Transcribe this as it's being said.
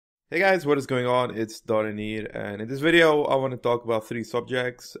Hey guys, what is going on? It's Dardan here, and in this video I want to talk about three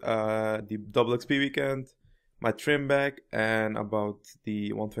subjects, the double XP weekend, my trim back, and about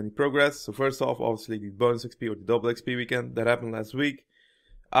the 120 progress. So first off, obviously the bonus XP or the double XP weekend that happened last week.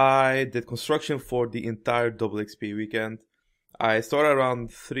 I did construction for the entire double XP weekend. I started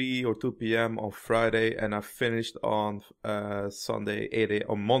around 3 or 2 p.m. on Friday, and I finished on Sunday 8 a.m.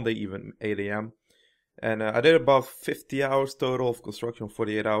 on Monday even 8 a.m. And I did about 50 hours total of construction,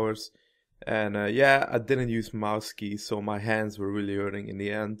 48 hours. And yeah, I didn't use mouse keys, so my hands were really hurting in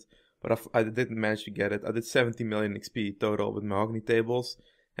the end. But I did manage to get it. I did 70 million XP total with mahogany tables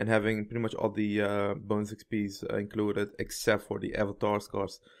and having pretty much all the bonus XPs included, except for the avatar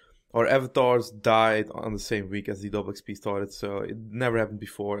scars. Our avatars died on the same week as the double XP started, so it never happened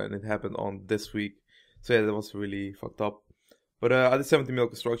before, and it happened on this week. So yeah, that was really fucked up. But I did 70 mil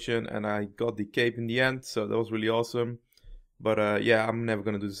construction and I got the cape in the end, so that was really awesome. But yeah, I'm never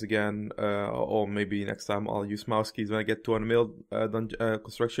gonna do this again, or maybe next time I'll use mouse keys when I get 200 mil done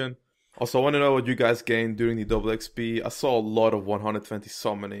construction. Also, I want to know what you guys gained during the double XP. I saw a lot of 120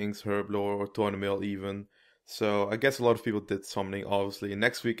 summonings, herblore, or 200 mil even. So I guess a lot of people did summoning, obviously.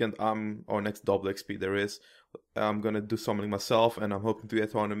 Next weekend, or next double XP there is, I'm gonna do summoning myself, and I'm hoping to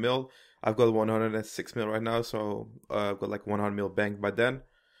get 200 mil. I've got 106 mil right now, so I've got like 100 mil banked by then.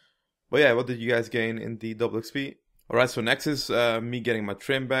 But yeah, what did you guys gain in the double XP? Alright, so next is me getting my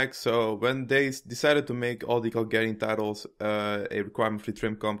trim back. So when they decided to make all the Calgarian titles a requirement for the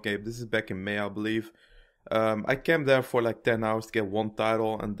trim comp cape, this is back in May, I believe. I camped there for like 10 hours to get one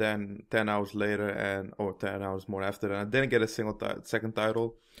title, and then 10 hours later, or 10 hours more after that, I didn't get a single second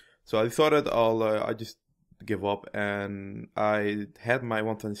title. So I thought that I just give up, and I had my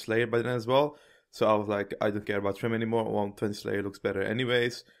 120 Slayer by then as well. So I was like, I don't care about trim anymore. 120 Slayer looks better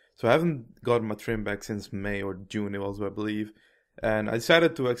anyways. So I haven't gotten my trim back since May or June it was, I believe. And I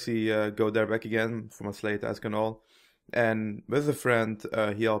decided to actually go there back again for my Slayer task and all. And with a friend,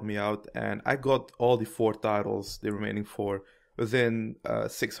 he helped me out, and I got all the 4 titles, the remaining 4, within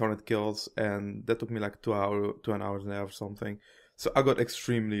 600 kills, and that took me like 2 hours and a half or something. So I got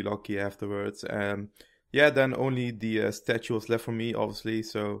extremely lucky afterwards, and yeah, then only the statue was left for me, obviously,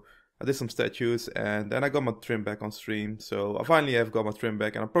 so I did some statues, and then I got my trim back on stream, so I finally have got my trim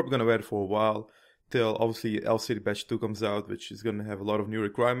back, and I'm probably gonna wear it for a while, till obviously LCD Batch 2 comes out, which is gonna have a lot of new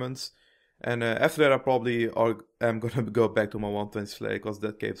requirements. And after that, I probably am gonna go back to my 120 Slay, because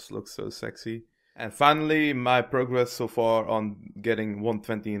that cape looks so sexy. And finally, my progress so far on getting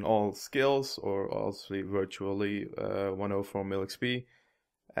 120 in all skills, or obviously virtually 104 mil XP.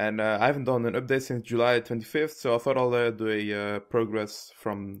 And I haven't done an update since July 25th, so I thought I'll do a progress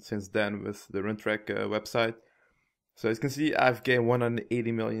from since then with the RunTrack website. So as you can see, I've gained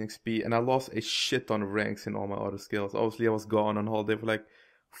 180 million XP, and I lost a shit ton of ranks in all my other skills. Obviously, I was gone on holiday for like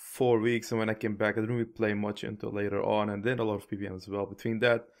 4 weeks, and when I came back, I didn't really play much until later on, and did a lot of PvM as well between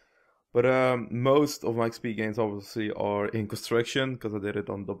that. But most of my XP gains obviously are in construction, because I did it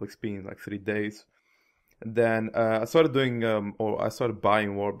on double XP in like 3 days. And then I started doing, I started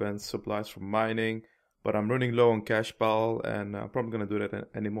buying warband supplies from mining, but I'm running low on cash pal, and I'm probably gonna do that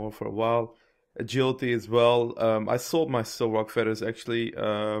anymore for a while. Agility as well. I sold my Silverrock feathers actually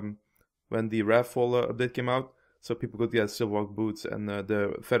when the Raffle update came out, so people could get Silverrock boots, and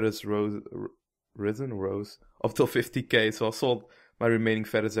the feathers rose up till 50k. So I sold my remaining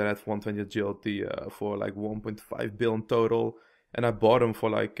feathers that had 120 agility for like 1.5 bill in total, and I bought them for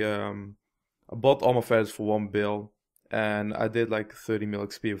like I bought all my feathers for 1 bill, and I did like 30 mil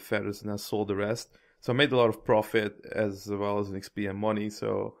XP of feathers, and I sold the rest. So I made a lot of profit as well as an XP and money.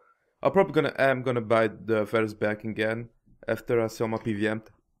 So I'm probably gonna buy the feathers back again after I sell my PVM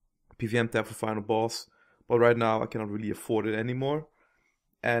tab for final boss. But right now I cannot really afford it anymore.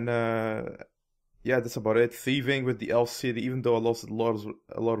 And yeah, that's about it. Thieving with the Elf City, even though I lost a lot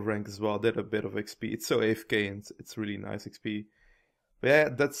of rank as well, I did a bit of XP. It's so AFK, and it's really nice XP. But yeah,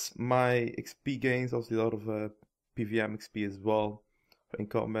 that's my XP gains. Obviously a lot of PVM XP as well in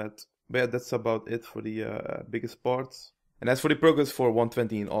combat. But yeah, that's about it for the biggest parts. And as for the progress for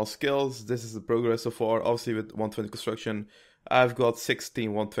 120 in all skills, this is the progress so far. Obviously with 120 construction, I've got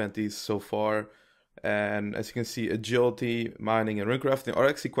 16 120s so far. And as you can see, agility, mining, and runecrafting are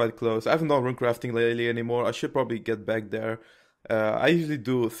actually quite close. I haven't done runecrafting lately anymore. I should probably get back there. I usually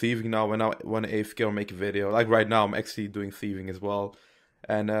do thieving now when I want to AFK or make a video. Like right now, I'm actually doing thieving as well.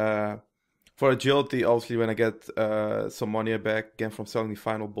 And for agility, obviously, when I get some money back again from selling the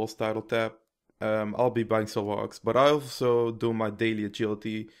final boss title tab, I'll be buying Silverhawks. But I also do my daily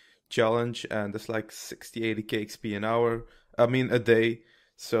agility challenge, and that's like 60-80k XP an hour. I mean a day.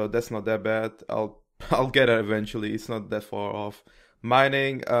 So that's not that bad. I'll get it eventually. It's not that far off.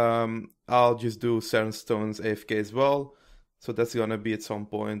 Mining, I'll just do Stones AFK as well. So that's gonna be at some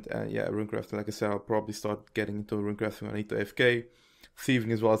point. And yeah, runecrafting, like I said, I'll probably start getting into runecrafting when I need to AFK.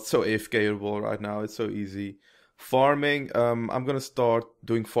 Thieving as well, it's so AFKable right now, it's so easy. Farming, I'm gonna start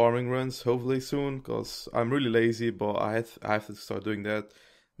doing farming runs hopefully soon, because I'm really lazy, but I have to start doing that.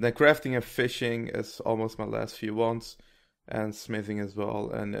 Then crafting and fishing is almost my last few ones, and smithing as well.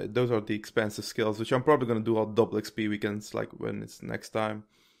 And those are the expensive skills, which I'm probably gonna do all double XP weekends, like when it's next time.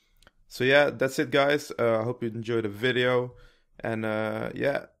 So yeah, that's it, guys. I hope you enjoyed the video, and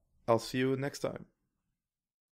yeah, I'll see you next time.